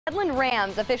Headland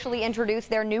Rams officially introduced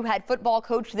their new head football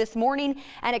coach this morning,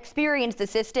 and experienced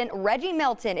assistant Reggie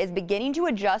Melton is beginning to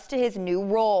adjust to his new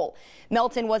role.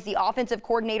 Melton was the offensive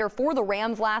coordinator for the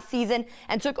Rams last season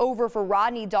and took over for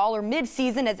Rodney Dollar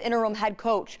mid-season as interim head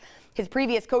coach. His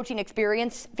previous coaching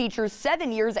experience features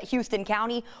 7 years at Houston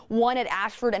County, 1 at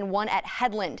Ashford and 1 at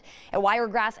Headland. A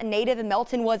Wiregrass native,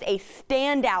 Melton was a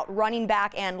standout running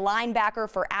back and linebacker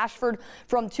for Ashford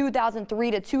from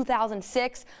 2003 to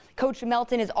 2006. Coach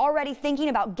Melton is already thinking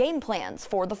about game plans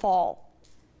for the fall.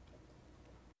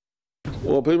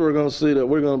 Well, people are going to see that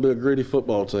we're going to be a gritty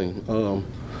football team.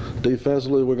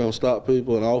 Defensively, we're going to stop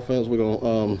people. In offense, we're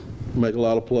going to make a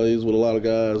lot of plays with a lot of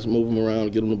guys, move them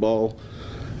around, get them the ball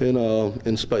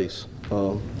in space.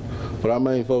 But our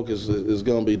main focus is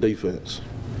going to be defense.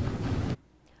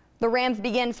 The Rams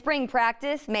begin spring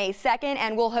practice May 2nd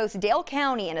and will host Dale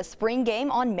County in a spring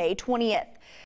game on May 20th.